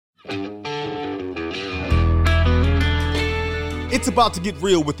It's about to get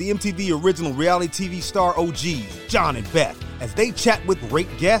real with the MTV original reality TV star OGs, John and Beth, as they chat with great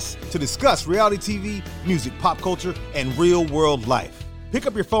guests to discuss reality TV, music, pop culture, and real-world life. Pick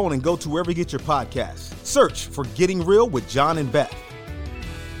up your phone and go to wherever you get your podcasts. Search for Getting Real with John and Beth.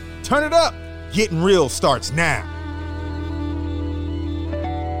 Turn it up. Getting Real starts now.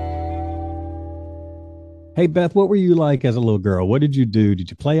 Hey, Beth, what were you like as a little girl? What did you do? Did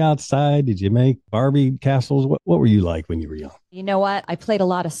you play outside? Did you make Barbie castles? What were you like when you were young? You know what? I played a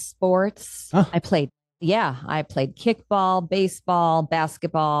lot of sports. Huh. I played kickball, baseball,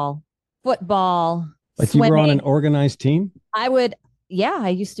 basketball, football, Like swimming. you were on an organized team? I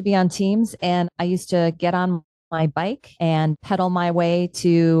used to be on teams, and I used to get on my bike and pedal my way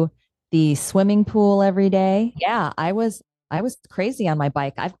to the swimming pool every day. Yeah, I was crazy on my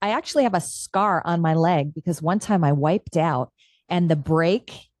bike. I actually have a scar on my leg because one time I wiped out and the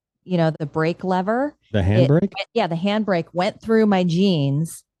brake, the brake lever. The handbrake? The handbrake went through my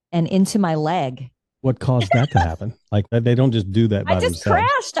jeans and into my leg. What caused that to happen? Like they don't just do that by I just themselves.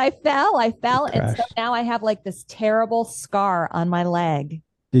 crashed. I fell. You And so crashed. now I have like this terrible scar on my leg.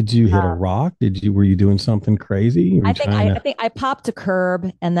 Did you hit a rock? Were you doing something crazy? I think I popped a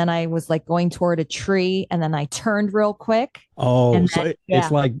curb and then I was like going toward a tree and then I turned real quick. Oh, and so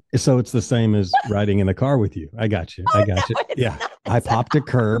then- it's the same as riding in the car with you. I got you. I got you. No, it's Yeah. not. I popped a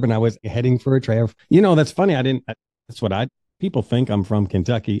curb and I was heading for a trail. That's funny. People think I'm from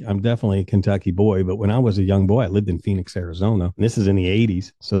Kentucky. I'm definitely a Kentucky boy. But when I was a young boy, I lived in Phoenix, Arizona. And this is in the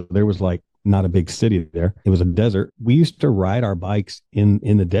 80s. So there was like not a big city there. It was a desert. We used to ride our bikes in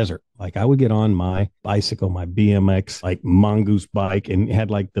the desert. Like I would get on my bicycle, my BMX, like mongoose bike, and it had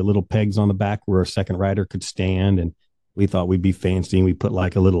like the little pegs on the back where a second rider could stand. And we thought we'd be fancy. And we put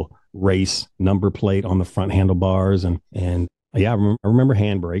like a little race number plate on the front handlebars. And yeah, I remember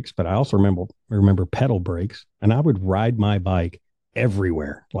handbrakes, but I also remember pedal brakes. And I would ride my bike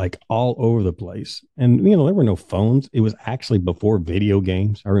everywhere, like all over the place. And, there were no phones. It was actually before video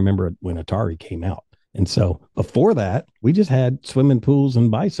games. I remember when Atari came out. And so before that, we just had swimming pools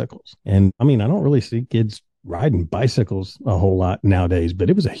and bicycles. And I don't really see kids riding bicycles a whole lot nowadays, but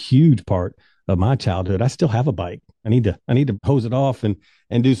it was a huge part of my childhood. I still have a bike. I need to hose it off and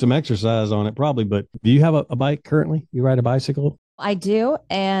do some exercise on it probably. But do you have a bike currently? You ride a bicycle? I do,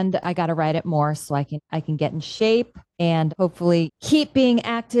 and I got to ride it more so I can get in shape and hopefully keep being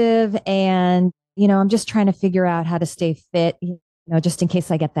active. And I'm just trying to figure out how to stay fit. Just in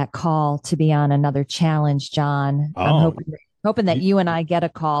case I get that call to be on another challenge, John. Oh. I'm hoping that you and I get a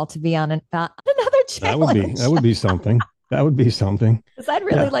call to be on another challenge. That would be something. That would be something. Because I'd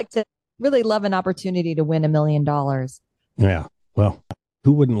really love an opportunity to win $1 million. Yeah. Well,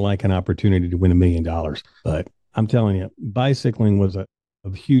 who wouldn't like an opportunity to win $1 million? But I'm telling you, bicycling was a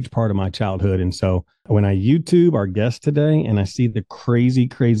huge part of my childhood. And so when I YouTube our guest today and I see the crazy,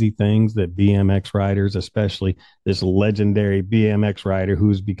 crazy things that BMX riders, especially this legendary BMX rider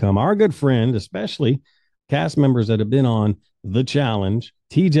who's become our good friend, especially cast members that have been on The Challenge,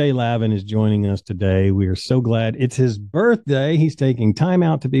 TJ Lavin is joining us today. We are so glad it's his birthday. He's taking time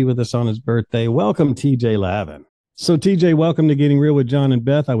out to be with us on his birthday. Welcome, TJ Lavin. So TJ, welcome to Getting Real with John and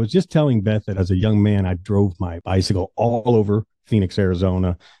Beth. I was just telling Beth that as a young man, I drove my bicycle all over Phoenix,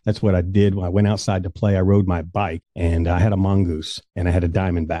 Arizona. That's what I did. When I went outside to play, I rode my bike and I had a mongoose and I had a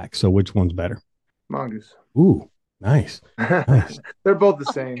diamondback. So which one's better? Mongoose. Ooh, nice. Nice. They're both the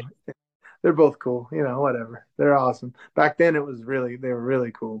same. They're both cool. Whatever. They're awesome. Back then they were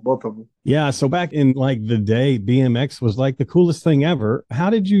really cool. Both of them. Yeah. So back in like the day, BMX was like the coolest thing ever. How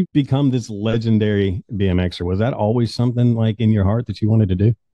did you become this legendary BMXer? Was that always something like in your heart that you wanted to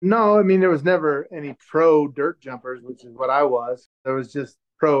do? No, there was never any pro dirt jumpers, which is what I was. There was just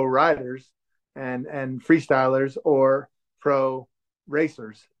pro riders and freestylers or pro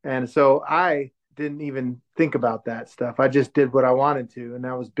racers. And so I didn't even think about that stuff. I just did what I wanted to, and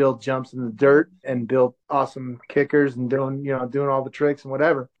that was build jumps in the dirt and build awesome kickers and doing all the tricks and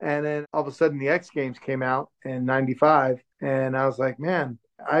whatever. And then all of a sudden the X Games came out in 95 and I was like, man,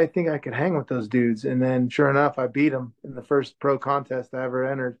 I think I could hang with those dudes. And then sure enough, I beat them in the first pro contest I ever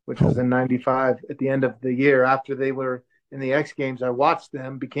entered, which was in 95 at the end of the year. After they were in the X Games, I watched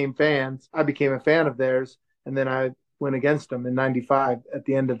them, became fans. I became a fan of theirs. And then I went against them in 95 at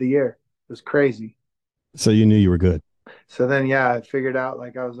the end of the year. It was crazy. So you knew you were good. So then, I figured out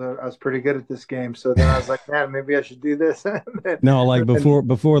like I was pretty good at this game. So then I was like, man, maybe I should do this. No, like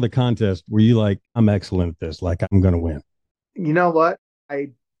before the contest, were you like, I'm excellent at this, like I'm going to win? You know what?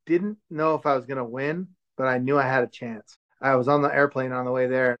 I didn't know if I was going to win, but I knew I had a chance. I was on the airplane on the way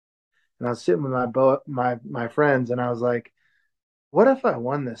there, and I was sitting with my friends, and I was like, what if I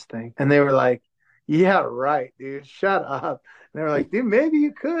won this thing? And they were like, yeah, right, dude. Shut up. And they were like, dude, maybe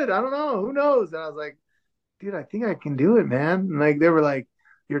you could. I don't know. Who knows? And I was like, dude, I think I can do it, man. And like they were like,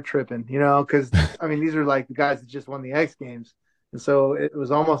 you're tripping, because I mean these are like the guys that just won the X Games, and so it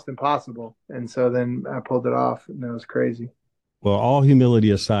was almost impossible. And so then I pulled it off, and it was crazy. Well, all humility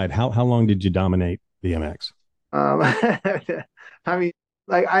aside, how long did you dominate BMX? I mean,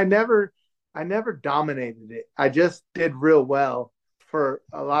 like I never dominated it. I just did real well for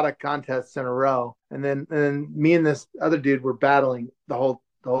a lot of contests in a row, and then me and this other dude were battling the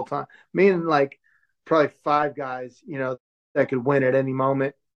whole time. Me and like probably five guys, that could win at any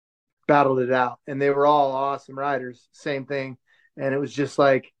moment, battled it out, and they were all awesome riders. Same thing, and it was just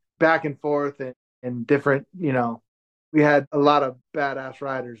like back and forth and different. We had a lot of badass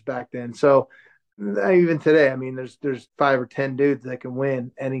riders back then. So even today, I mean, there's 5 or 10 dudes that can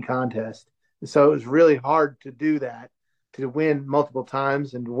win any contest. So it was really hard to do that, to win multiple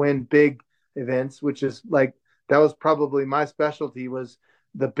times and to win big events, which is like that was probably my specialty, was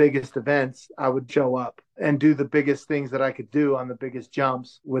the biggest events. I would show up and do the biggest things that I could do on the biggest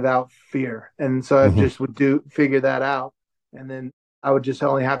jumps without fear. And so I Mm-hmm. just would figure that out. And then I would just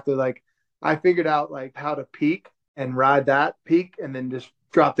only have to like, I figured out like how to peak and ride that peak and then just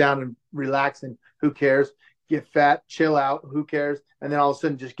drop down and relax, and who cares? Get fat, chill out, who cares? And then all of a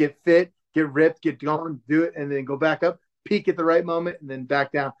sudden just get fit, get ripped, get going, do it, and then go back up, peak at the right moment, and then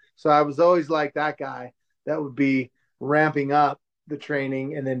back down. So I was always like that guy that would be ramping up the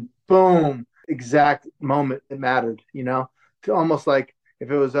training and then boom, exact moment it mattered, to almost like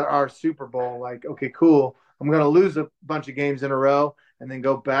if it was our Super Bowl, like, okay, cool. I'm going to lose a bunch of games in a row and then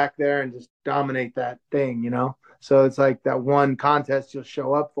go back there and just dominate that thing. So it's like that one contest, you'll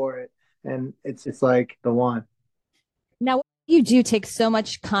show up for it, and it's like the one. Now, you do take so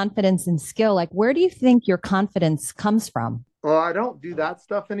much confidence and skill. Like, where do you think your confidence comes from? Well, I don't do that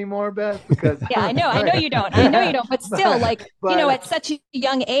stuff anymore, Beth, because Yeah, I know you don't. I know you don't. But still, like, but at such a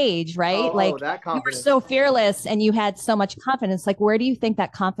young age, right? Like, that you were confidence. so fearless and you had so much confidence. Like, where do you think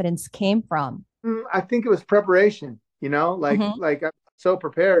that confidence came from? I think it was preparation, like Mhm. like I'm so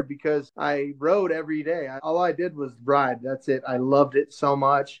prepared because I rode every day. All I did was ride. That's it. I loved it so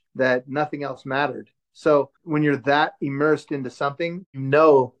much that nothing else mattered. So when you're that immersed into something, you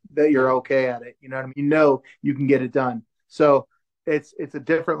know that you're okay at it. You know what I mean? You know you can get it done. So it's a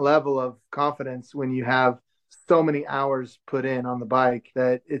different level of confidence when you have so many hours put in on the bike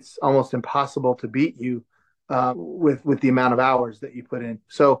that it's almost impossible to beat you with the amount of hours that you put in.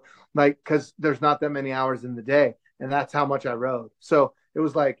 So like, because there's not that many hours in the day, and that's how much I rode. So it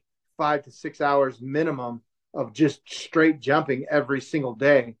was like 5 to 6 hours minimum of just straight jumping every single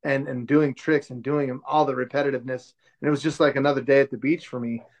day and doing tricks and doing them, all the repetitiveness. And it was just like another day at the beach for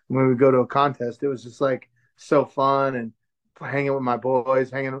me when we would go to a contest. It was just like so fun, and hanging with my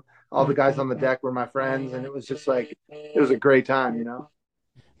boys, hanging, all the guys on the deck were my friends. And it was just like, it was a great time.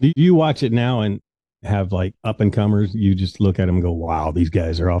 Do you watch it now and have like up and comers? You just look at them and go, wow, these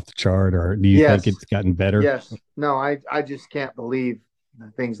guys are off the chart. Or do you think Yes. it's gotten better? Yes. No, I just can't believe the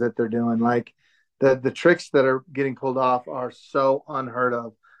things that they're doing. Like the tricks that are getting pulled off are so unheard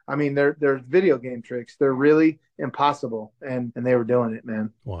of. I mean, they're video game tricks. They're really impossible, and they were doing it,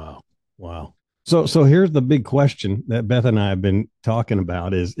 man. Wow. Wow. So here's the big question that Beth and I have been talking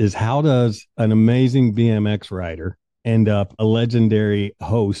about is how does an amazing BMX rider end up a legendary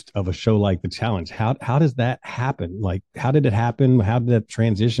host of a show like the Challenge? How does that happen? Like, how did it happen? How did that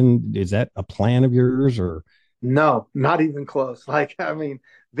transition? Is that a plan of yours or? No, not even close. Like, I mean,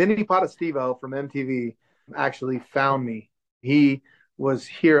 Vinny Potestivo from MTV actually found me. He was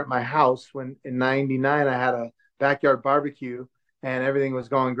here at my house when in '99 I had a backyard barbecue and everything was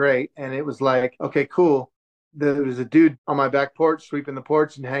going great. And it was like, okay, cool. There was a dude on my back porch sweeping the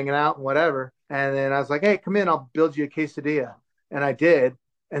porch and hanging out and whatever. And then I was like, hey, come in, I'll build you a quesadilla. And I did.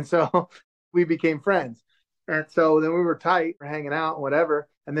 And so we became friends. And so then we were tight, we're hanging out and whatever.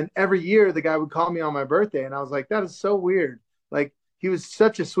 And then every year the guy would call me on my birthday. And I was like, that is so weird. Like he was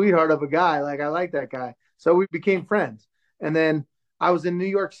such a sweetheart of a guy. Like I like that guy. So we became friends. And then I was in New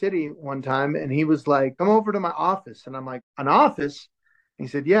York City one time and he was like, come over to my office. And I'm like, an office? And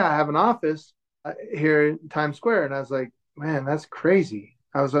he said, yeah, I have an office here in Times Square. And I was like, man, that's crazy.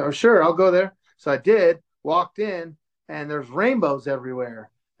 I was like, oh, sure, I'll go there. So I did, walked in, and there's rainbows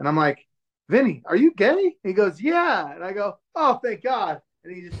everywhere. And I'm like, Vinny, are you gay? He goes, yeah. And I go, oh, thank God.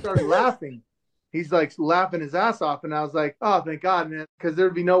 And he just started laughing. He's like laughing his ass off. And I was like, oh, thank God, man, because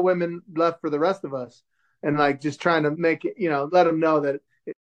there'd be no women left for the rest of us. And like just trying to make it, let him know that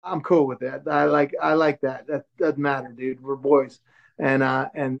I'm cool with that. I like that. That doesn't matter, dude. We're boys. And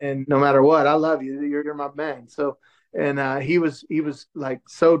no matter what, I love you. You're my man. So, and he was like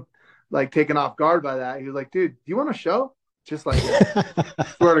so like taken off guard by that. He was like, dude, do you want a show? Just like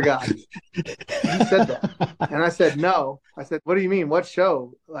that. Swear to God. He said that. And I said, no. I said, what do you mean? What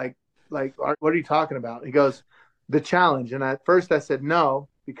show? Like, what are you talking about? He goes, The Challenge. And at first I said, no,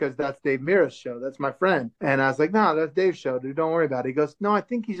 because that's Dave Mira's show. That's my friend. And I was like, no, that's Dave's show, dude. Don't worry about it. He goes, no, I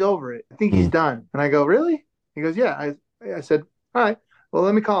think he's over it. I think he's done. And I go, really? He goes, yeah. I said, all right, well,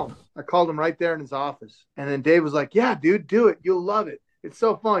 let me call him. I called him right there in his office. And then Dave was like, yeah, dude, do it. You'll love it. It's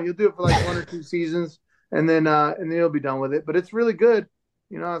so fun. You'll do it for like 1 or 2 seasons. And then you'll be done with it. But it's really good.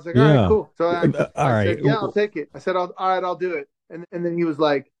 You know, I was like, all right, cool. So I said, yeah, I'll take it. I said, all right, I'll do it. And then he was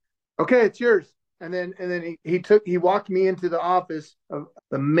like, okay, it's yours. And then he walked me into the office of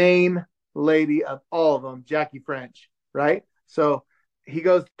the main lady of all of them, Jackie French, right? So he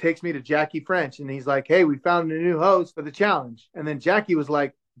takes me to Jackie French, and he's like, hey, we found a new host for The Challenge. And then Jackie was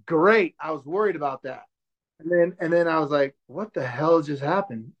like, great. I was worried about that. And then I was like, what the hell just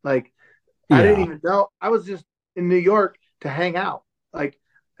happened? Like, I didn't even know. I was just in New York to hang out, like,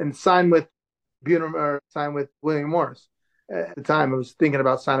 and sign with William Morris. At the time, I was thinking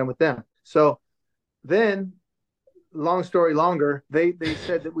about signing with them. So then, long story longer, they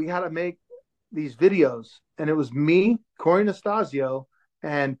said that we had to make these videos. And it was me, Corey Nastasio,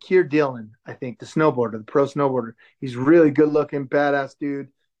 and Keir Dillon, I think, the pro snowboarder. He's really good looking, badass dude,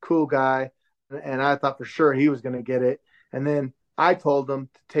 cool guy. And I thought for sure he was going to get it. And then I told them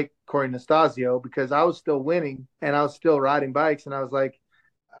to take Corey Nastasio because I was still winning and I was still riding bikes. And I was like,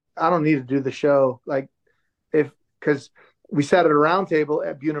 I don't need to do the show. Like, because we sat at a round table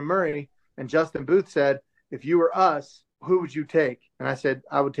at Buena Murray, and Justin Booth said, if you were us, who would you take? And I said,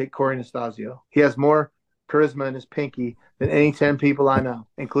 I would take Corey Nastasio. He has more charisma in his pinky than any 10 people I know,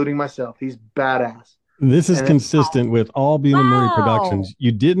 including myself. He's badass. This is consistent with all Buena Murray productions.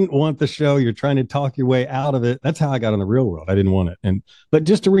 You didn't want the show. You're trying to talk your way out of it. That's how I got on The Real World. I didn't want it. But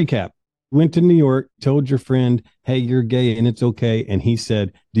just to recap, went to New York, told your friend, hey, you're gay and it's okay. And he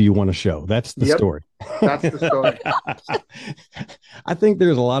said, do you want a show? That's the story. That's the story. I think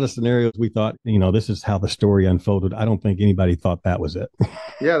there's a lot of scenarios we thought, this is how the story unfolded. I don't think anybody thought that was it.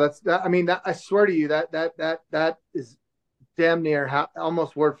 Yeah, I mean, I swear to you, that is damn near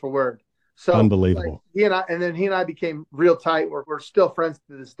almost word for word. So unbelievable. Like, he and I became real tight. We're still friends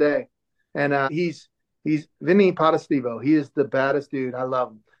to this day. And he's Vinny Potestivo. He is the baddest dude. I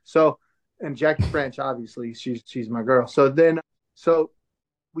love him. So, and Jackie French, obviously, she's my girl. So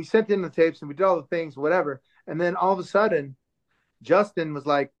we sent in the tapes and we did all the things, whatever. And then all of a sudden, Justin was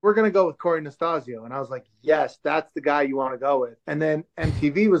like, we're going to go with Corey Nastasio. And I was like, yes, that's the guy you want to go with. And then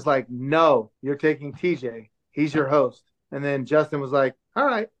MTV was like, no, you're taking TJ. He's your host. And then Justin was like, all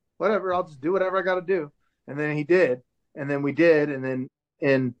right, whatever. I'll just do whatever I got to do. And then he did. And then we did. And then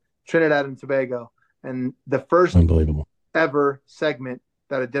in Trinidad and Tobago. And the first unbelievable ever segment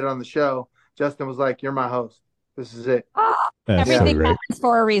that I did on the show, Justin was like, you're my host. This is it. Everything happens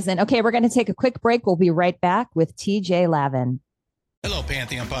for a reason. Okay, we're going to take a quick break. We'll be right back with TJ Lavin. Hello,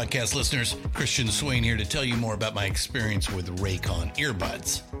 Pantheon podcast listeners. Christian Swain here to tell you more about my experience with Raycon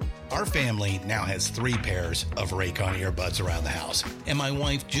earbuds. Our family now has 3 pairs of Raycon earbuds around the house, and my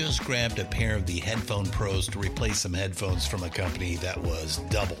wife just grabbed a pair of the Headphone Pros to replace some headphones from a company that was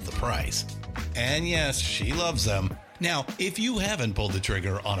double the price. And yes, she loves them. Now, if you haven't pulled the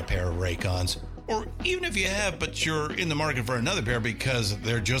trigger on a pair of Raycons, or even if you have, but you're in the market for another pair because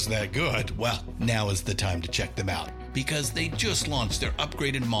they're just that good, well, now is the time to check them out, because they just launched their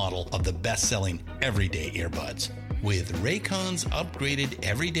upgraded model of the best-selling everyday earbuds. With Raycon's upgraded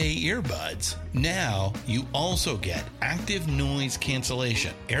everyday earbuds, now you also get active noise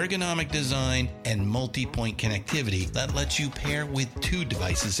cancellation, ergonomic design, and multi-point connectivity that lets you pair with 2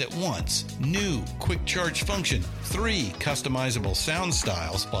 devices at once. New quick charge function, 3 customizable sound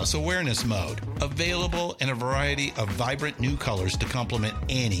styles, plus awareness mode. Available in a variety of vibrant new colors to complement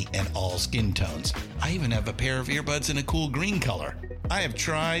any and all skin tones. I even have a pair of earbuds in a cool green color. I have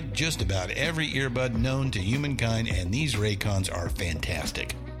tried just about every earbud known to humankind, and these Raycons are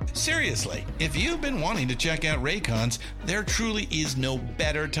fantastic. Seriously, if you've been wanting to check out Raycons, there truly is no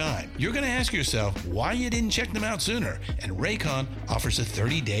better time. You're going to ask yourself why you didn't check them out sooner, and Raycon offers a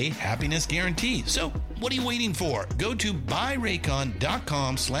 30-day happiness guarantee. So what are you waiting for? Go to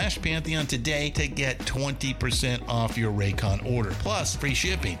buyraycon.com/Pantheon today to get 20% off your Raycon order, plus free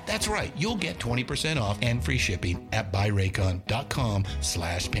shipping. That's right, you'll get 20% off and free shipping at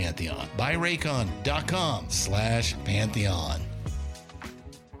buyraycon.com/Pantheon. buyraycon.com/Pantheon.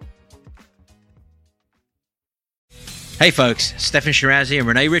 Hey folks, Stefan Shirazi and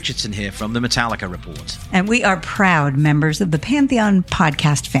Renee Richardson here from the Metallica Report. And we are proud members of the Pantheon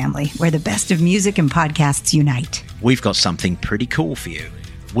podcast family, where the best of music and podcasts unite. We've got something pretty cool for you.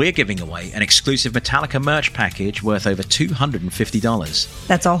 we're giving away an exclusive Metallica merch package worth over $250.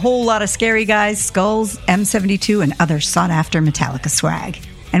 That's a whole lot of Scary Guys, skulls, M72, and other sought-after Metallica swag.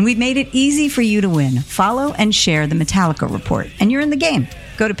 And we've made it easy for you to win. Follow and share the Metallica Report, and you're in the game.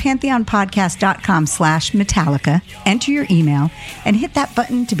 Go to pantheonpodcast.com/Metallica, enter your email, and hit that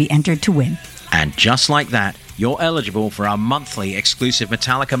button to be entered to win. And just like that, you're eligible for our monthly exclusive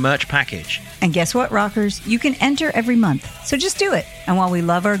Metallica merch package. And guess what, rockers? You can enter every month, so just do it. And while we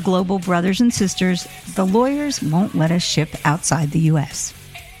love our global brothers and sisters, the lawyers won't let us ship outside the U.S.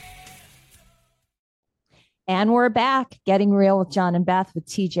 And we're back, Getting Real with John and Beth with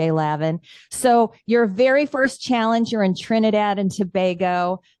TJ Lavin. So your very first challenge, you're in Trinidad and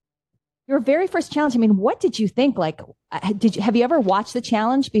Tobago. Your very first challenge, I mean, what did you think? Like, have you ever watched the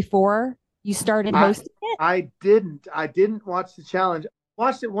challenge before you started hosting it? I didn't watch the challenge. I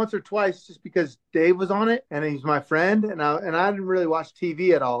watched it once or twice just because Dave was on it and he's my friend. And I didn't really watch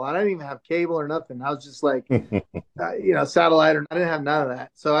TV at all. I didn't even have cable or nothing. I was just like, satellite. I didn't have none of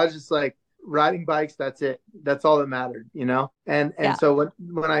that. So I was just like, riding bikes, that's it. That's all that mattered, And so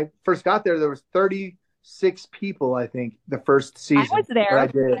when I first got there was 36 people, I think, the first season. I was there. I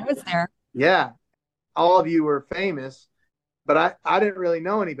was there. Yeah. All of you were famous, but I didn't really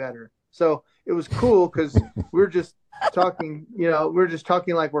know any better. So it was cool because we were just talking,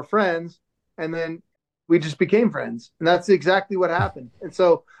 like we're friends, and then we just became friends. And that's exactly what happened. And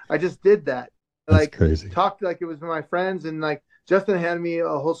so I just did that. That's crazy. Talked like it was my friends, and like Justin handed me a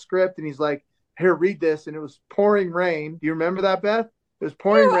whole script and he's like, here, read this. And it was pouring rain. Do you remember that, Beth? It was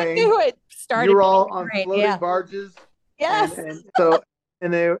pouring rain. I knew it started. You were all on floating barges. Yes. I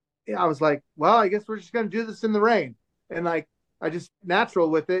was like, well, I guess we're just going to do this in the rain. And like, I just natural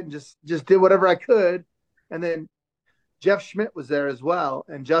with it and just did whatever I could. And then Jeff Schmidt was there as well.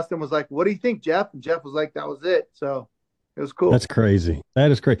 And Justin was like, what do you think, Jeff? And Jeff was like, that was it. So it was cool. That's crazy.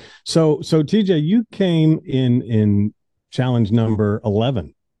 That is crazy. So TJ, you came in challenge number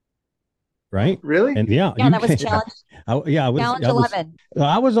 11, right? Really? And that was challenge. I was challenge 11.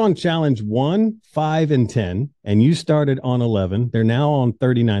 I was on challenge 1, 5, and 10, and you started on 11. They're now on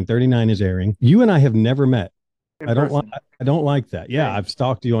 39. 39 is airing. You and I have never met. I don't like that. Yeah, I've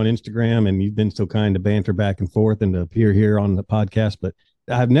stalked you on Instagram, and you've been so kind to banter back and forth and to appear here on the podcast, but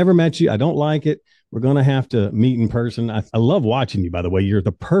I've never met you. I don't like it. We're going to have to meet in person. I love watching you, by the way. You're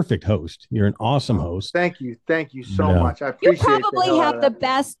the perfect host. You're an awesome host. Thank you. Thank you so much. I appreciate it. You probably have the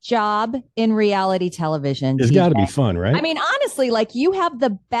best job in reality television. It's got to be fun, right? I mean, honestly, like you have the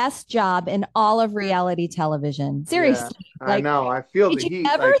best job in all of reality television. Seriously. Yeah, I know. I feel the heat.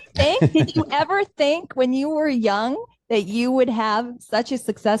 Did you ever think when you were young that you would have such a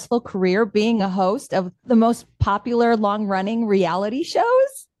successful career being a host of the most popular long-running reality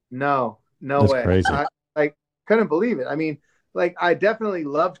shows? No That's way. Crazy. I couldn't believe it. I mean, like I definitely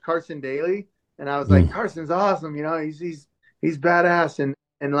loved Carson Daly, and I was like, Carson's awesome. He's badass,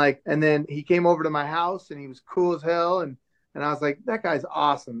 and then he came over to my house, and he was cool as hell, and I was like, that guy's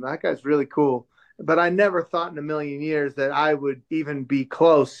awesome. That guy's really cool. But I never thought in a million years that I would even be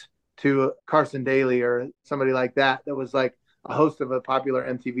close to Carson Daly or somebody like that was like a host of a popular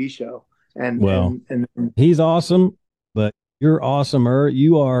MTV show. And he's awesome, but you're awesomer.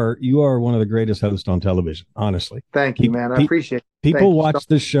 You are one of the greatest hosts on television, honestly. Thank you, man. I appreciate it. People watch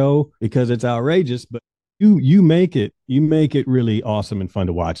the show because it's outrageous, but you make it really awesome and fun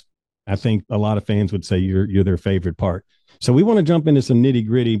to watch. I think a lot of fans would say you're their favorite part. So we want to jump into some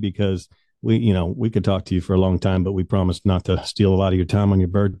nitty-gritty because we could talk to you for a long time, but we promised not to steal a lot of your time on your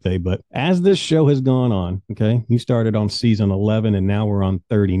birthday. But as this show has gone on, okay, you started on season 11 and now we're on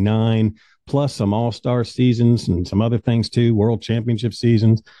 39. Plus some all-star seasons and some other things too, world championship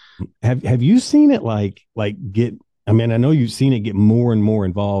seasons. Have you seen it like get, I mean, I know you've seen it get more and more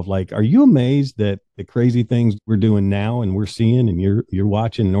involved. Like, are you amazed that the crazy things we're doing now and we're seeing and you're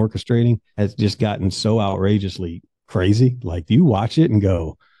watching and orchestrating has just gotten so outrageously crazy? Like, do you watch it and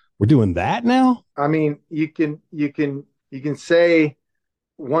go, we're doing that now? I mean, you can say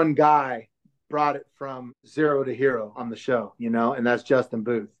one guy brought it from zero to hero on the show, and that's Justin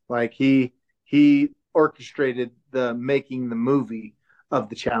Booth. Like he orchestrated the making the movie of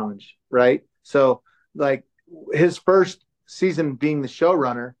the challenge, right? So like his first season being the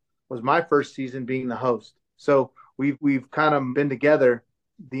showrunner was my first season being the host. So we've kind of been together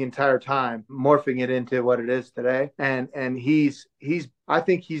the entire time, morphing it into what it is today. And I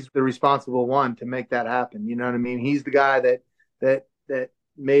think he's the responsible one to make that happen. You know what I mean? He's the guy that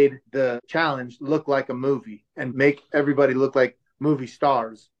made the challenge look like a movie and make everybody look like movie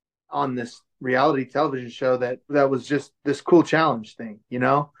stars on this reality television show that was just this cool challenge thing,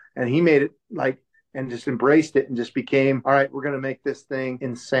 and he made it like and just embraced it and just became, all right, we're going to make this thing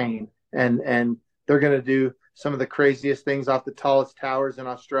insane. And they're going to do some of the craziest things off the tallest towers in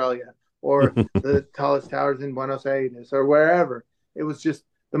Australia or the tallest towers in Buenos Aires or wherever. It was just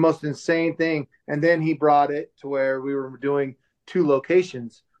the most insane thing. And then he brought it to where we were doing 2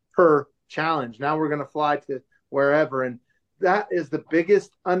 locations per challenge. Now we're going to fly to wherever. And that is the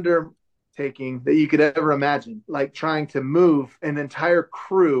biggest undertaking that you could ever imagine, like trying to move an entire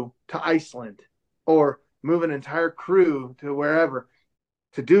crew to Iceland or move an entire crew to wherever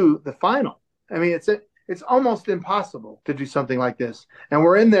to do the final. I mean, it's almost impossible to do something like this. And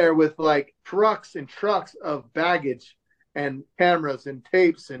we're in there with like trucks and trucks of baggage and cameras and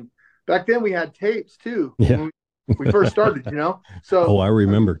tapes. And back then we had tapes too. Yeah. When we first started, you know? So I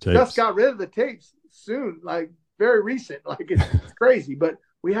remember tapes. Just got rid of the tapes soon, like very recent. Like it's crazy. But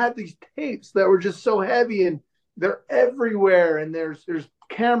we had these tapes that were just so heavy and they're everywhere. And there's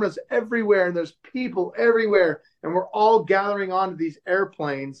cameras everywhere and there's people everywhere. And we're all gathering onto these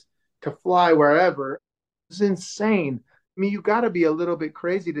airplanes to fly wherever. It's insane. I mean, you got to be a little bit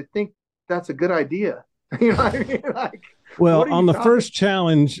crazy to think that's a good idea. You know what I mean? Like, well, on the first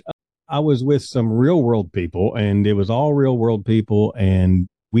challenge, I was with some real world people, and it was all real world people, and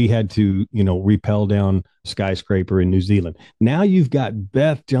we had to, rappel down a skyscraper in New Zealand. Now you've got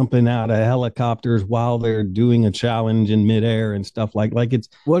Beth jumping out of helicopters while they're doing a challenge in midair and stuff like it's,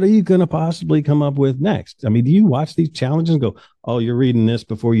 what are you going to possibly come up with next? I mean, do you watch these challenges and go, oh, you're reading this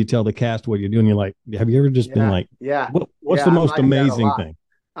before you tell the cast what you're doing? You're like, have you ever just been like, what's the most amazing thing?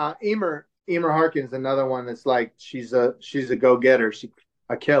 Emer Harkin's another one that's like, she's a go-getter. She's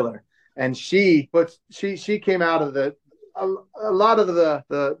a killer. And she came out of a lot of the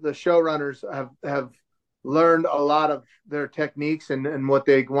showrunners have learned a lot of their techniques and what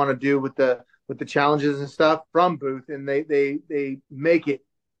they want to do with the challenges and stuff from Booth, and they make it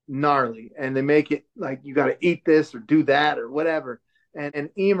gnarly and they make it like you got to eat this or do that or whatever. And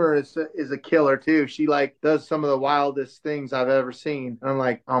Emer is a killer too. She like does some of the wildest things I've ever seen. And I'm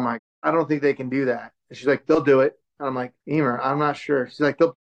like, oh my, I don't think they can do that. And she's like, they'll do it. And I'm like, Emer, I'm not sure. She's like,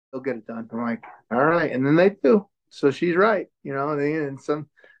 they'll get it done. I'm like, all right. And then they do. So she's right, and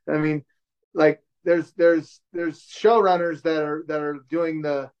like there's showrunners that are doing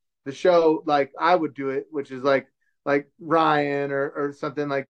the show like I would do it, which is like Ryan or something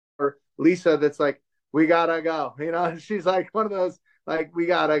like, or Lisa that's like, we gotta go, she's like one of those, like, we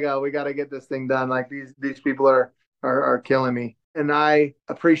gotta go, we gotta get this thing done. Like these people are killing me. And I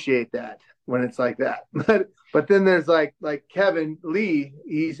appreciate that when it's like that. But then there's like Kevin Lee,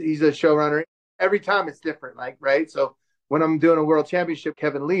 he's a showrunner. Every time it's different, like, right? So when I'm doing a world championship,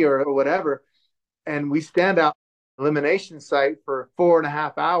 Kevin Lee or whatever, and we stand out elimination site for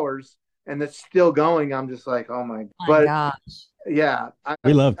 4.5 hours and it's still going, I'm just like, oh my gosh. Yeah.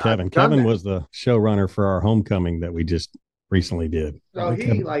 We love Kevin. Kevin was the showrunner for our homecoming that we just recently did. So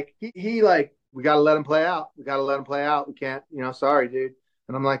he we got to let him play out. We got to let him play out. We can't, sorry, dude.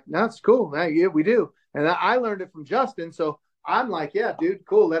 And I'm like, no, it's cool. Yeah, we do. And I learned it from Justin. So I'm like, yeah, dude,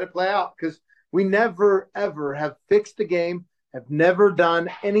 cool. Let it play out. Because we never, ever have fixed the game, have never done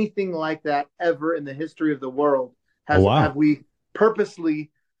anything like that ever in the history of the world. Have we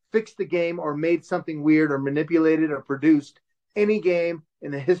purposely fixed the game or made something weird or manipulated or produced any game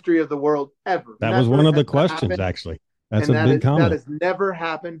in the history of the world ever? That was one of the questions, actually. That's a big comment. That has never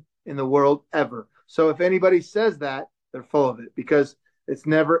happened in the world ever. So if anybody says that, they're full of it, because it's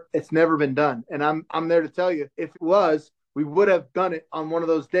never been done. And I'm there to tell you, if it was, we would have done it on one of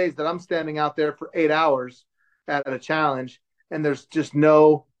those days that I'm standing out there for 8 hours at a challenge and there's just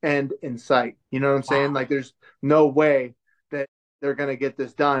no end in sight. You know what I'm saying? Like there's no way that they're going to get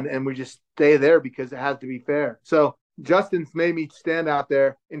this done. And we just stay there because it has to be fair. So Justin's made me stand out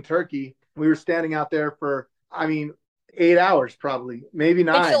there in Turkey. We were standing out there for, 8 hours, probably, maybe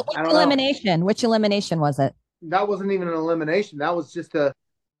 9. Which elimination was it? That wasn't even an elimination. That was just a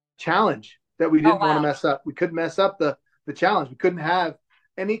challenge that we didn't want to mess up. We couldn't mess up the challenge. We couldn't have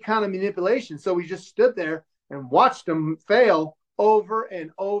any kind of manipulation. So we just stood there and watched them fail over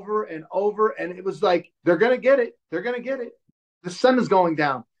and over and over. And it was like, they're going to get it. They're going to get it. The sun is going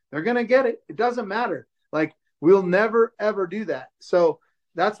down. They're going to get it. It doesn't matter. Like, we'll never, ever do that. So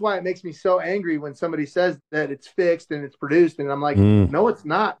that's why it makes me so angry when somebody says that it's fixed and it's produced. And I'm like, no, it's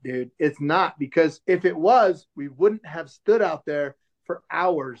not, dude. It's not, because if it was, we wouldn't have stood out there for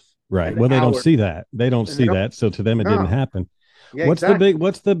hours. Right. Well, they don't see that. They don't see that. So to them, it didn't happen. Yeah,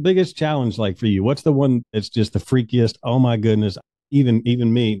 what's the biggest challenge like for you? What's the one that's just the freakiest? Oh my goodness. Even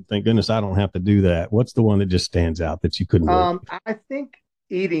me, thank goodness I don't have to do that. What's the one that just stands out that you couldn't do? I think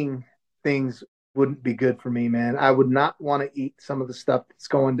eating things wouldn't be good for me, man. I would not want to eat some of the stuff that's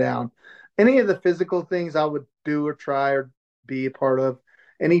going down. any of the physical things I would do or try or be a part of,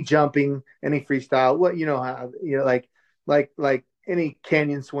 any jumping, any freestyle, what, how, like any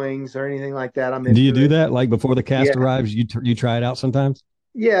canyon swings or anything like that. I'm Do you into do it. that? Like before the cast Yeah. arrives, you try it out sometimes?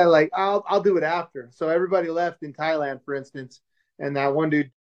 Yeah. Like I'll do it after. So everybody left in Thailand, for instance, and that one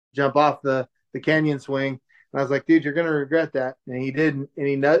dude jump off the canyon swing. And I was like, dude, you're going to regret that. And he didn't.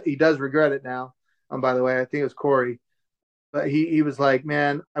 And he does regret it now. By the way, I think it was Corey, but he was like,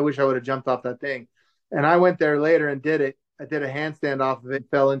 man, I wish I would have jumped off that thing. And I went there later and did it. I did a handstand off of it,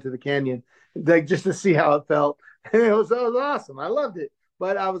 fell into the canyon, like just to see how it felt. And it was awesome. I loved it.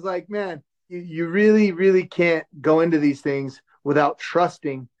 But I was like, man, you really, really can't go into these things without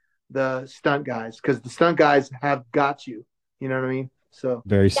trusting the stunt guys, because the stunt guys have got you. You know what I mean? So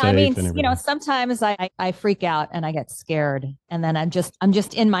very safe. I mean, and everything. sometimes I freak out and I get scared, and then I'm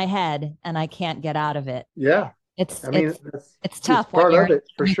just in my head and I can't get out of it. Yeah. It's tough part when of it,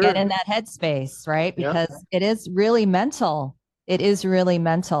 for you sure. get in that headspace, right? Because it is really mental. It is really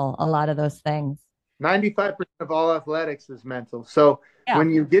mental, a lot of those things. 95% of all athletics is mental. So when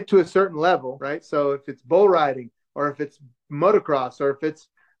you get to a certain level, right? So if it's bull riding, or if it's motocross, or if it's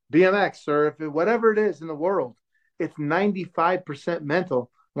BMX, or if whatever it is in the world, it's 95% mental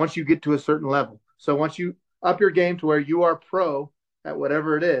once you get to a certain level. So once you up your game to where you are pro at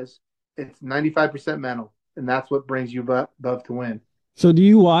whatever it is, it's 95% mental. And that's what brings you above to win. So do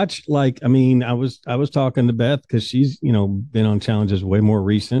you watch, I was talking to Beth because she's, been on challenges way more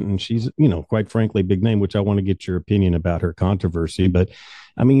recent, and she's, quite frankly, big name, which I want to get your opinion about her controversy. But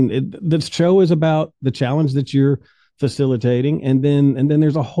I mean, the show is about the challenge that you're facilitating. And then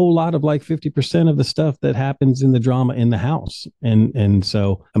there's a whole lot of 50% of the stuff that happens in the drama in the house. And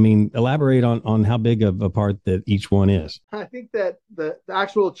so, I mean, elaborate on how big of a part that each one is. I think that the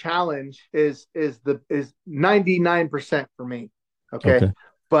actual challenge is 99% for me. Okay.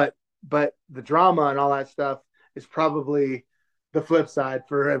 But the drama and all that stuff is probably the flip side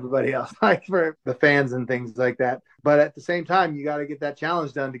for everybody else, like for the fans and things like that. But at the same time, you got to get that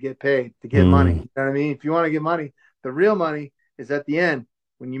challenge done to get paid, to get money. You know what I mean? If you want to get money, the real money is at the end.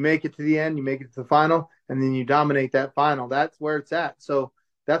 When you make it to the end, you make it to the final, and then you dominate that final. That's where it's at. So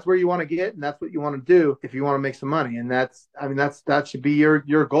that's where you want to get, and that's what you want to do if you want to make some money. And that should be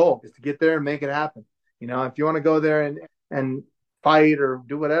your goal, is to get there and make it happen. If you want to go there and fight or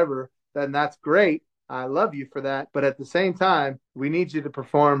do whatever, then that's great. I love you for that. But at the same time, we need you to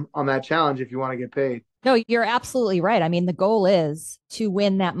perform on that challenge if you want to get paid. No, you're absolutely right. I mean, the goal is to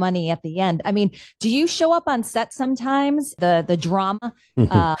win that money at the end. I mean, do you show up on set sometimes? The drama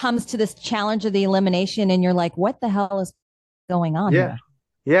comes to this challenge of the elimination, and you're like, what the hell is going on here?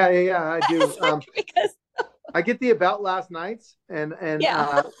 Yeah, I do. Because I get the about last nights, and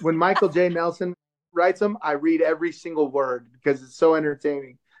when Michael J. Nelson writes them, I read every single word because it's so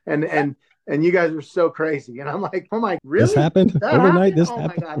entertaining. And you guys are so crazy. And I'm like, really? This happened overnight? Oh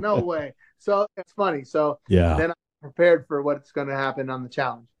my God, no way. So it's funny. So then I'm prepared for what's going to happen on the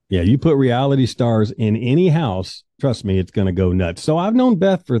challenge. Yeah, you put reality stars in any house, trust me, it's going to go nuts. So I've known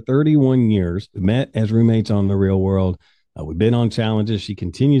Beth for 31 years. We met as roommates on The Real World. We've been on challenges. She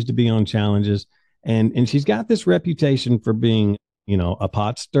continues to be on challenges. And she's got this reputation for being, a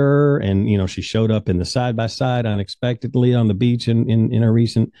pot stirrer. And, she showed up in the side-by-side unexpectedly on the beach in a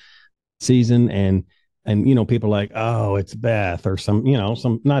recent season. And people are like, oh, it's Beth, or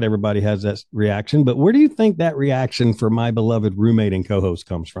not everybody has that reaction. But where do you think that reaction for my beloved roommate and co-host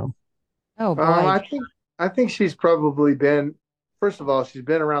comes from? Oh, boy. I think she's probably been, first of all, she's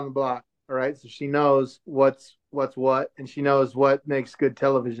been around the block. All right. So she knows what's what, and she knows what makes good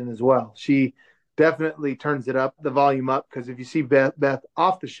television as well. She definitely turns it up, the volume up, because if you see Beth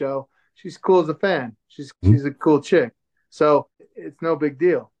off the show, she's cool as a fan. She's a cool chick. So it's no big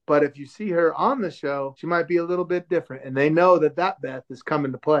deal. But if you see her on the show, she might be a little bit different. And they know that Beth is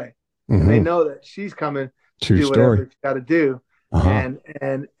coming to play. And they know that she's coming to do whatever she's got to do. And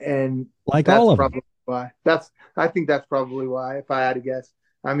like that's all of probably them. Why. I think that's probably why, if I had to guess.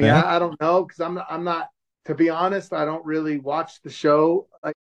 I mean, I don't know, because I'm not, to be honest, I don't really watch the show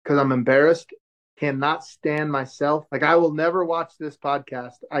because I'm embarrassed. Cannot stand myself. I will never watch this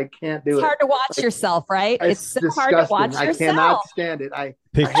podcast. I can't do it. It's hard to watch yourself, right? It's so disgusting. hard to watch yourself. I cannot stand it.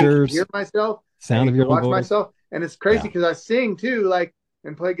 Pictures, I hate to hear myself, sound of your watch own voice. myself, and it's crazy because I sing too,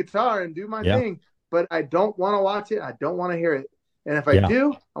 and play guitar and do my thing, but I don't want to watch it. I don't want to hear it. And if I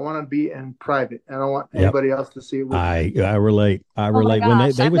do, I want to be in private. I don't want anybody else to see it with me. I relate.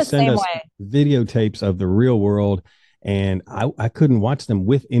 When they would send us videotapes of The Real World, and I couldn't watch them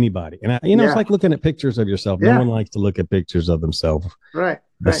with anybody. And it's like looking at pictures of yourself. No one likes to look at pictures of themselves. Right.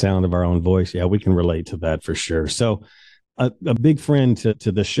 The sound of our own voice. Yeah, we can relate to that for sure. So a big friend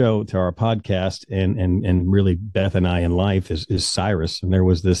to the show, to our podcast, and really Beth and I in life is Cyrus. And there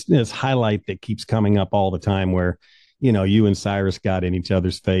was this highlight that keeps coming up all the time where, you and Cyrus got in each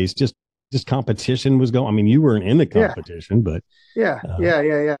other's face. Just competition was going. I mean, you weren't in the competition, but yeah.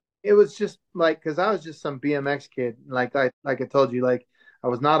 It was just like, because I was just some BMX kid. Like I told you, like I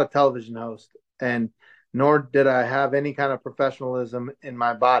was not a television host, and nor did I have any kind of professionalism in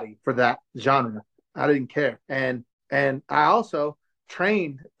my body for that genre. I didn't care. And I also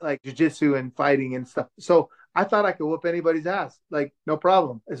trained like jujitsu and fighting and stuff. So I thought I could whoop anybody's ass. Like, no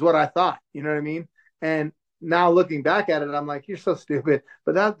problem, is what I thought. You know what I mean? And now looking back at it, I'm like, you're so stupid.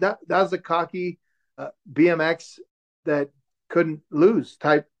 But that was a cocky BMX that couldn't lose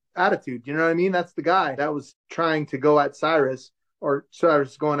type attitude. You know what I mean? That's the guy that was trying to go at Cyrus, or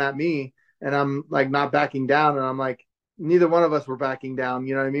Cyrus going at me. And I'm like not backing down. And I'm like, neither one of us were backing down.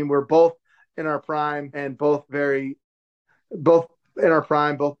 You know what I mean? We're both in our prime and both in our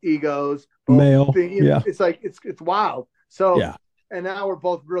prime, both egos, both male. It's like, it's wild. So, yeah. And now we're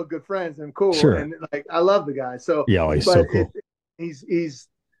both real good friends and cool. Sure. And like, I love the guy. So, yeah, he's so cool. He's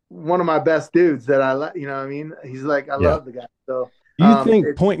one of my best dudes that I like, you know what I mean? He's like, I love the guy. So, do you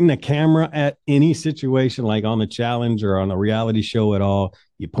think pointing a camera at any situation, like on the challenge or on a reality show at all,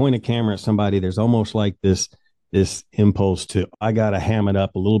 you point a camera at somebody, there's almost like this impulse to, I got to ham it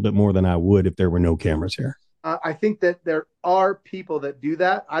up a little bit more than I would if there were no cameras here? I think that there are people that do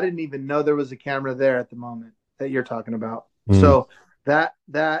that. I didn't even know there was a camera there at the moment that you're talking about. So that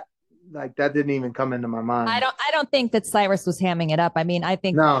didn't even come into my mind. I don't think that Cyrus was hamming it up. I mean, I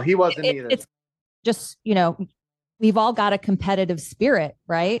think no, he wasn't either. It's just, we've all got a competitive spirit,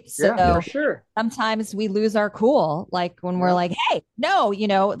 right? So yeah, for sure. Sometimes we lose our cool, like when we're like, hey, no,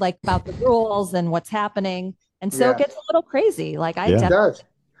 like about the rules and what's happening. And so it gets a little crazy. Like I definitely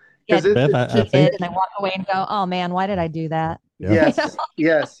get heated and I walk away and go, oh man, why did I do that? Yes,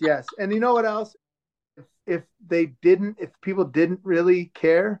 yes. And you know what else? If people didn't really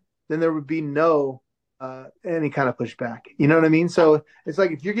care, then there would be no any kind of pushback. You know what I mean? So it's like,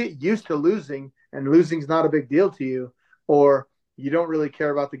 if you get used to losing and losing's not a big deal to you, or you don't really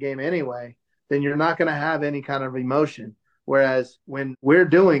care about the game anyway, then you're not going to have any kind of emotion. Whereas when we're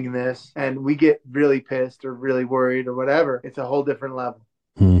doing this and we get really pissed or really worried or whatever, it's a whole different level.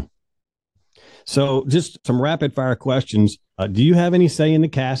 So just some rapid fire questions. Do you have any say in the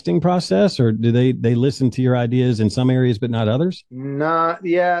casting process, or do they listen to your ideas in some areas but not others?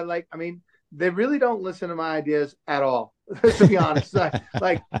 They really don't listen to my ideas at all, to be honest.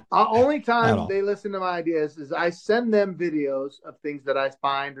 Only time they listen to my ideas is I send them videos of things that I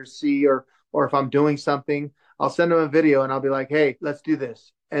find or see, or if I'm doing something, I'll send them a video and I'll be like, hey, let's do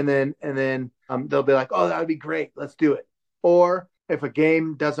this. And then they'll be like, oh, that'd be great. Let's do it. Or if a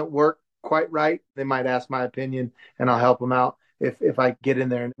game doesn't work quite right, they might ask my opinion and I'll help them out if I get in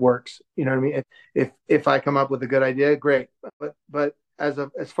there and it works. You know what I mean? If I come up with a good idea, great. But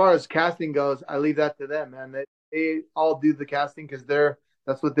as far as casting goes, I leave that to them, man. They all do the casting because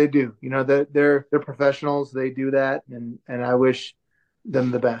that's what they do. They're professionals. They do that, and I wish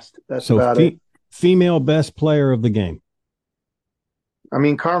them the best. That's so about it. Female best player of the game. I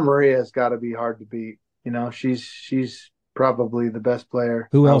mean, Cara Maria has got to be hard to beat. She's probably the best player.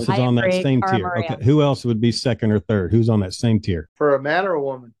 Who else is on that same tier? Okay, who else would be second or third? Who's on that same tier? For a man or a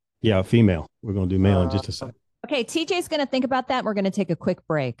woman? Yeah, female. We're going to do male in just a second. Okay, TJ's going to think about that. We're going to take a quick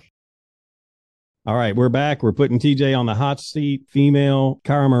break. All right, we're back. We're putting TJ on the hot seat. Female,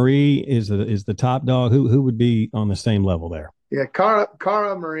 Cara Marie is the top dog. Who would be on the same level there? Yeah, Cara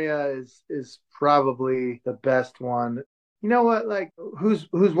Maria is probably the best one. You know what? Like, who's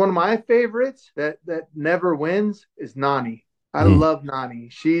one of my favorites that never wins is Nani. I love Nani.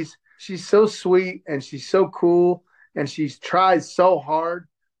 She's so sweet and she's so cool and she tries so hard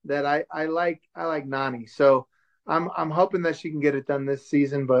that I like Nani. So I'm hoping that she can get it done this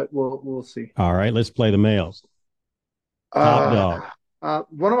season, but we'll see. All right, let's play the males. Top dog.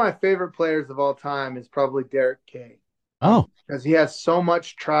 One of my favorite players of all time is probably Derek Kay. Oh, because he has so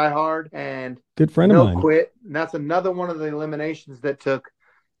much try hard and good friend of mine. Quit. And that's another one of the eliminations that took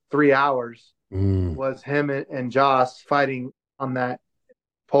 3 hours. Was him and Joss fighting on that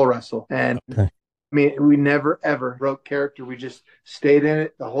pole wrestle. And I mean, we never ever broke character. We just stayed in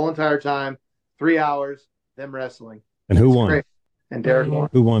it the whole entire time. 3 hours, them wrestling. And who won? Great. And Derek won.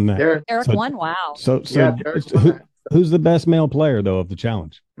 Who won that? Derek won. Wow. So yeah, who's the best male player though of the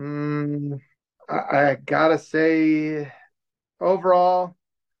challenge? I gotta say, overall,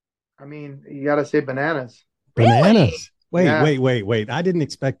 I mean, you gotta say Bananas. Bananas. Really? Wait. I didn't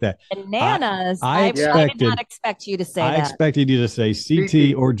expect that. Bananas. I did not expect you to say that. I expected you to say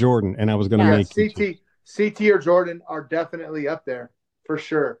CT or Jordan, and I was going to make CT. CT or Jordan are definitely up there for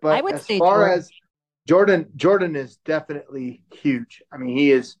sure. But I would as say far Jordan. as Jordan is definitely huge. I mean,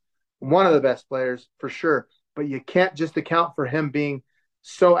 he is one of the best players for sure. But you can't just account for him being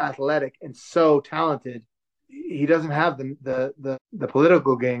so athletic and so talented. He doesn't have the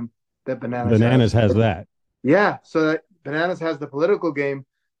political game that Bananas has that. Yeah, so that Bananas has the political game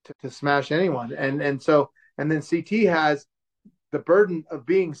to smash anyone, and then CT has the burden of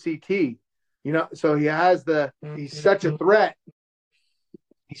being CT. So he's such a threat.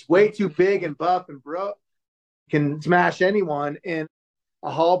 He's way too big and buff and can smash anyone in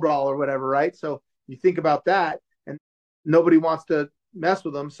a hall brawl or whatever, right? So you think about that, and nobody wants to mess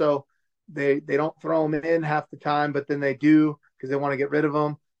with him, so they don't throw him in half the time, but then they do because they want to get rid of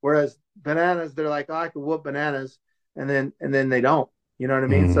him. Whereas Bananas, they're like, oh, I could whoop Bananas, and then they don't. You know what I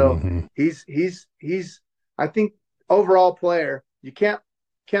mean? Mm-hmm. So he's I think overall player. You can't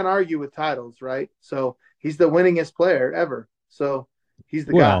argue with titles, right? So he's the winningest player ever. So he's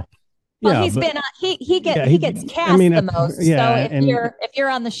the guy. Well, yeah, he's been he gets cast the most. Yeah, so if you're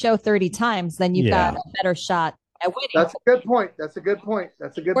on the show 30 times, then you've got a better shot at winning. That's a good point.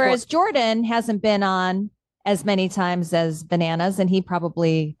 Whereas Jordan hasn't been on as many times as Bananas, and he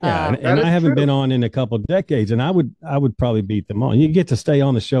probably and I haven't been on in a couple of decades, and I would probably beat them all. You get to stay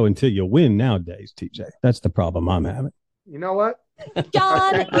on the show until you win nowadays, TJ. That's the problem I'm having. You know what?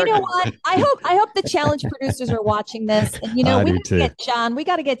 John, you know what? I hope the challenge producers are watching this. And we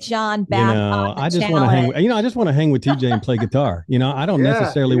got to get John back. I just want to hang. I just want to hang with TJ and play guitar. I don't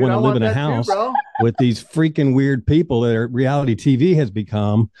necessarily want to live in a house with these freaking weird people that reality TV has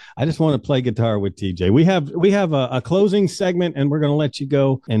become. I just want to play guitar with TJ. We have a closing segment, and we're going to let you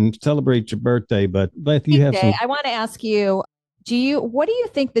go and celebrate your birthday. But Beth, you have some. I want to ask you. What do you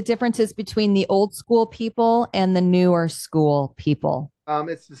think the difference is between the old school people and the newer school people?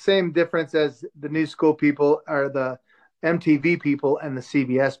 It's the same difference as the new school people are the MTV people and the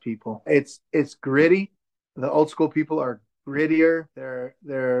CBS people. It's gritty. The old school people are grittier.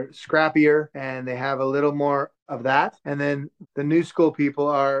 They're scrappier, and they have a little more of that. And then the new school people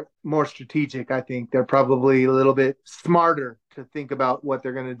are more strategic. I think they're probably a little bit smarter to think about what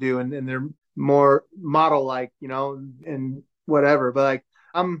they're going to do, and they're more model-like, and whatever. But like,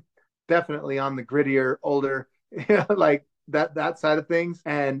 I'm definitely on the grittier, older, like that side of things.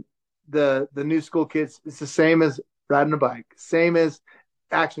 And the new school kids, it's the same as riding a bike, same as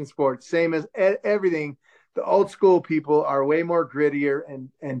action sports, same as everything. The old school people are way more grittier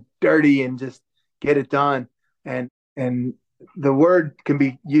and dirty and just get it done. And the word can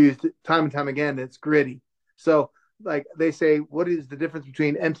be used time and time again. It's gritty. So like they say, what is the difference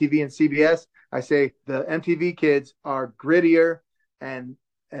between MTV and CBS? I say the MTV kids are grittier and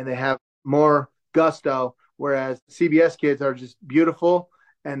they have more gusto, whereas CBS kids are just beautiful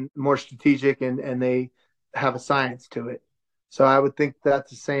and more strategic, and they have a science to it. So I would think that's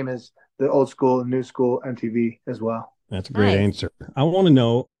the same as the old school and new school MTV as well. That's a great answer. I want to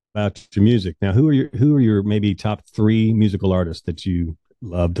know about your music. Now, who are your maybe top 3 musical artists that you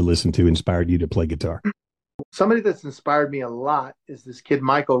love to listen to, inspired you to play guitar? Somebody that's inspired me a lot is this kid,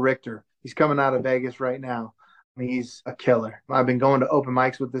 Michael Richter. He's coming out of Vegas right now. I mean, he's a killer. I've been going to open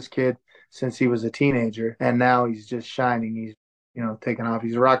mics with this kid since he was a teenager, and now he's just shining. He's, taking off.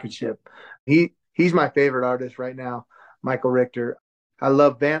 He's a rocket ship. He's my favorite artist right now, Michael Richter. I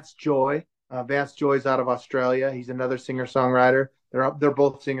love Vance Joy. Vance Joy's out of Australia. He's another singer-songwriter. They're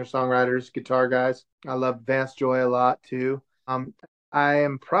both singer-songwriters, guitar guys. I love Vance Joy a lot too. I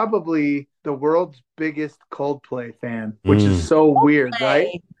am probably the world's biggest Coldplay fan, which is so weird,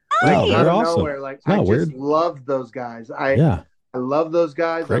 right? Like, out of nowhere, like I just love those guys. I love those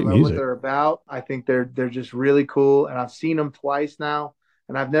guys. Great I love music. what they're about. I think they're just really cool, and I've seen them twice now,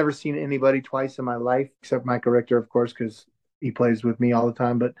 and I've never seen anybody twice in my life except Michael Richter, of course, because he plays with me all the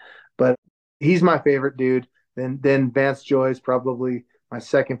time. But he's my favorite dude. Then Vance Joy is probably my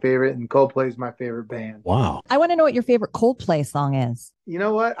second favorite, and Coldplay is my favorite band. Wow. I want to know what your favorite Coldplay song is. You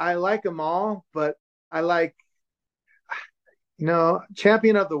know what? I like them all, but I like,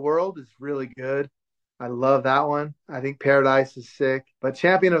 Champion of the World is really good. I love that one. I think Paradise is sick, but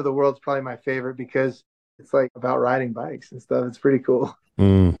Champion of the World is probably my favorite because it's like about riding bikes and stuff. It's pretty cool.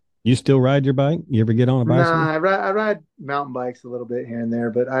 You still ride your bike? You ever get on a bicycle? Nah, I ride mountain bikes a little bit here and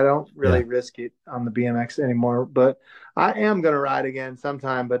there, but I don't really risk it on the BMX anymore. But I am going to ride again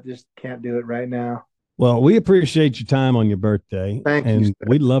sometime, but just can't do it right now. Well, we appreciate your time on your birthday. Thank you. And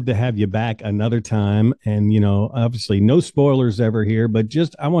we'd love to have you back another time. And, obviously no spoilers ever here, but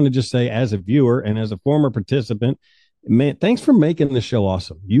I want to just say, as a viewer and as a former participant, Man, thanks for making the show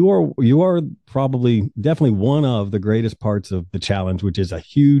awesome. You are definitely one of the greatest parts of the challenge, which is a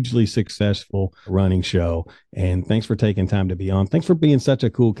hugely successful running show. And thanks for taking time to be on. Thanks for being such a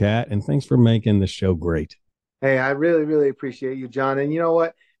cool cat, and thanks for making the show great. Hey, I really, really appreciate you, John. And you know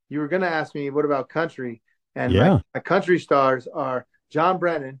what? You were going to ask me, what about country? And my country stars are John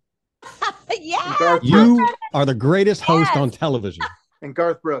Brennan. Yeah. You are the greatest host on television. And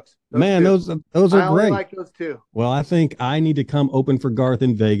Garth Brooks. Those are I only great. like those two. Well, I think I need to come open for Garth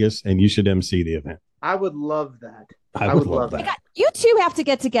in Vegas, and you should MC the event. I would love that. I would love that. You two have to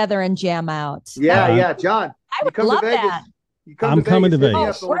get together and jam out. Yeah, John. I would love that. I'm coming to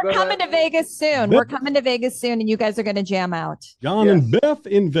Vegas. We're coming to Vegas soon. We're coming to Vegas soon, and you guys are going to jam out. John and Beth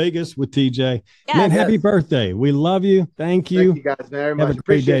in Vegas with TJ. Yes. Man, happy birthday. We love you. Thank you. Thank you guys very much. Have a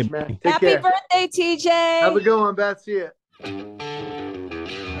great day, man. Happy birthday, TJ. Have a good one, Beth. See ya.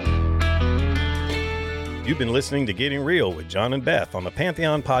 You've been listening to Getting Real with John and Beth on the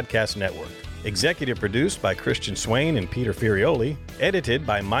Pantheon Podcast Network. Executive produced by Christian Swain and Peter Furioli. Edited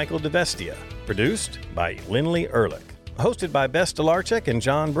by Michael DeVestia. Produced by Lindley Ehrlich. Hosted by Beth Stolarczyk and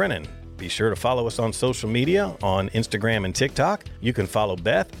John Brennan. Be sure to follow us on social media on Instagram and TikTok. You can follow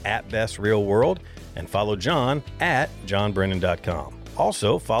Beth at Beth's Real World and follow John at johnbrennan.com.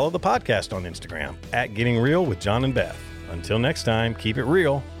 Also, follow the podcast on Instagram at Getting Real with John and Beth. Until next time, keep it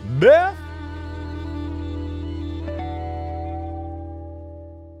real. Beth!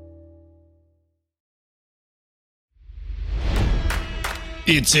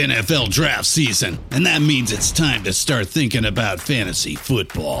 It's NFL draft season, and that means it's time to start thinking about fantasy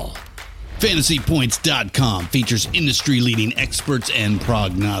football. FantasyPoints.com features industry-leading experts and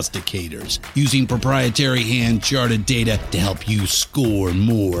prognosticators using proprietary hand-charted data to help you score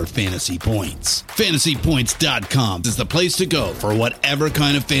more fantasy points. FantasyPoints.com is the place to go for whatever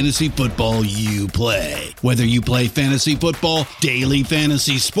kind of fantasy football you play. Whether you play fantasy football, daily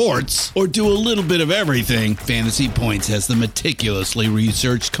fantasy sports, or do a little bit of everything, Fantasy Points has the meticulously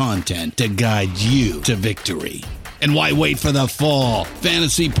researched content to guide you to victory. And why wait for the fall?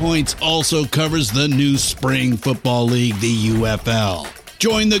 Fantasy Points also covers the new spring football league, the UFL.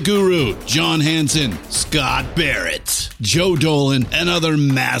 Join the guru, John Hansen, Scott Barrett, Joe Dolan, and other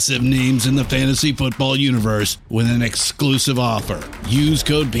massive names in the fantasy football universe with an exclusive offer. Use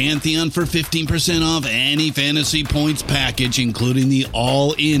code Pantheon for 15% off any Fantasy Points package, including the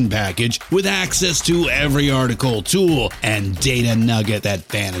all-in package, with access to every article, tool, and data nugget that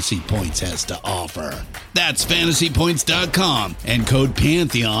Fantasy Points has to offer. That's FantasyPoints.com and code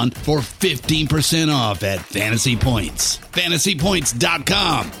Pantheon for 15% off at Fantasy Points.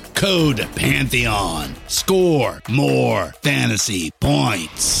 FantasyPoints.com, code Pantheon. Score more fantasy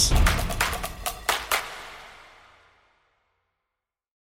points.